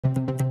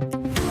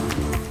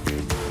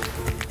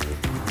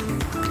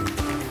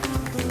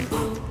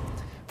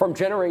From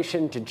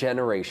generation to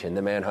generation,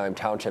 the Manheim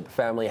Township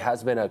family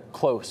has been a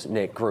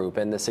close-knit group,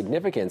 and the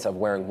significance of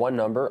wearing one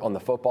number on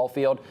the football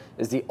field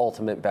is the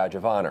ultimate badge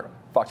of honor.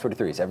 Fox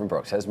 43's Evan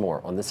Brooks has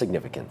more on the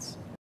significance.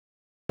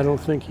 I don't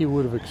think he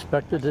would have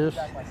expected this.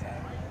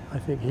 I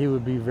think he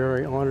would be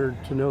very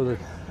honored to know that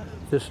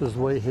this is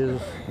the way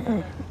his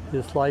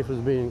life is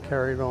being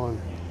carried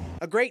on.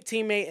 A great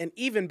teammate and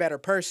even better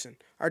person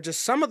are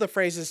just some of the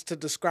phrases to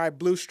describe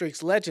Blue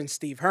Streaks legend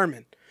Steve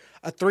Hermann,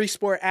 a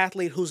three-sport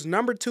athlete whose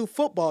number 2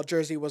 football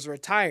jersey was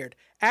retired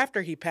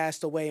after he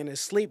passed away in his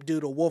sleep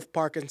due to Wolff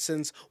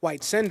Parkinson's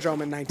White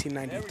syndrome in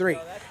 1993.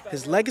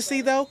 His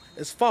legacy, though,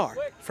 is far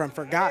from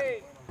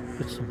forgotten.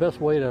 It's the best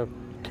way to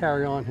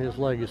carry on his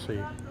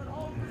legacy,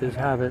 is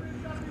have it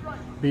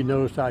be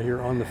noticed out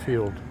here on the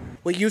field.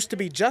 What used to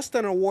be just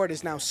an award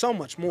is now so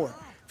much more.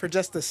 For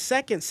just the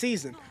second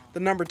season, the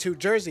number 2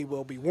 jersey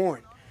will be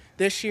worn.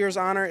 This year's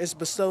honor is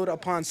bestowed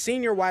upon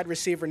senior wide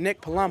receiver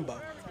Nick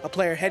Palumbo, a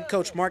player head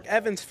coach Mark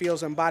Evans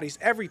feels embodies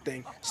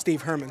everything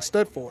Steve Hermann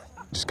stood for.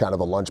 Just kind of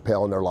a lunch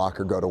pail in their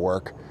locker, go to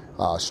work,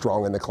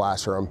 strong in the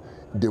classroom,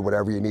 do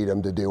whatever you need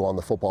them to do on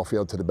the football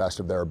field to the best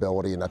of their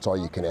ability, and that's all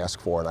you can ask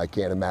for. And I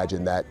can't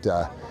imagine that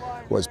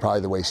was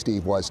probably the way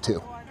Steve was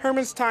too.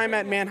 Hermann's time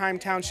at Manheim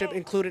Township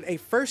included a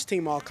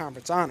first-team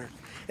all-conference honor.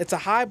 It's a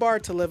high bar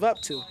to live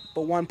up to,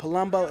 but one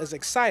Palumbo is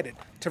excited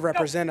to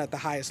represent at the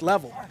highest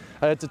level.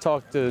 I had to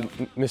talk to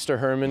Mr.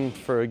 Hermann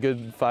for a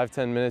good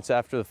 5-10 minutes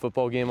after the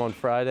football game on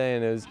Friday,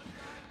 and it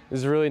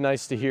was really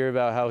nice to hear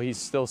about how he's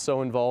still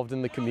so involved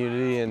in the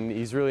community, and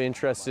he's really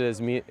interested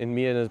in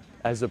me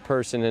as a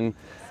person and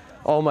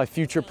all my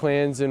future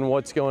plans and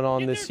what's going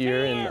on this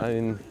year.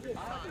 And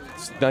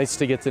it's nice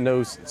to get to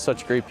know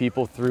such great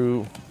people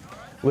through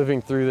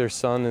living through their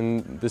son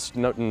and this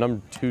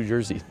number 2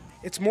 jersey.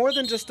 It's more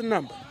than just a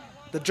number.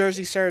 The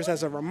jersey serves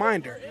as a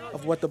reminder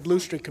of what the Blue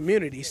Streak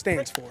community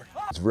stands for.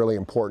 It's really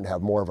important to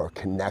have more of a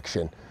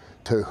connection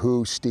to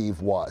who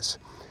Steve was.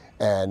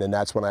 And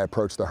that's when I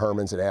approached the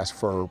Hermanns and asked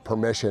for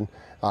permission.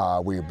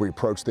 We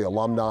approached the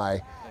alumni.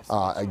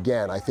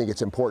 Again, I think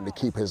it's important to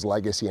keep his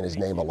legacy and his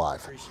name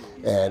alive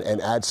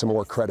and add some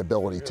more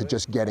credibility to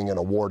just getting an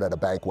award at a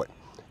banquet.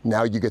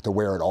 Now you get to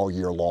wear it all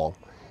year long.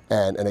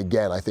 And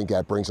again, I think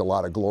that brings a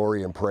lot of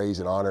glory and praise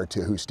and honor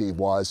to who Steve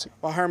was.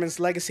 While Hermann's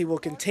legacy will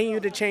continue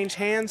to change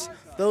hands,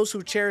 those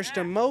who cherished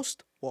him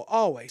most will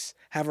always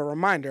have a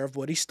reminder of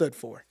what he stood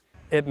for.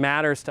 It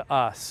matters to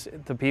us,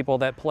 the people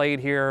that played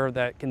here,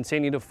 that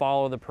continue to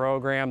follow the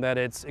program, that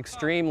it's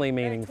extremely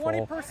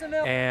meaningful.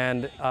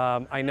 And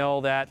I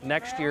know that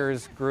next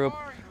year's group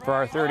for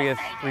our 30th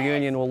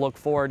reunion will look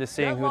forward to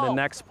seeing who the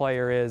next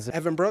player is.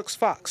 Evan Brooks,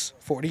 Fox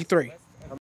 43.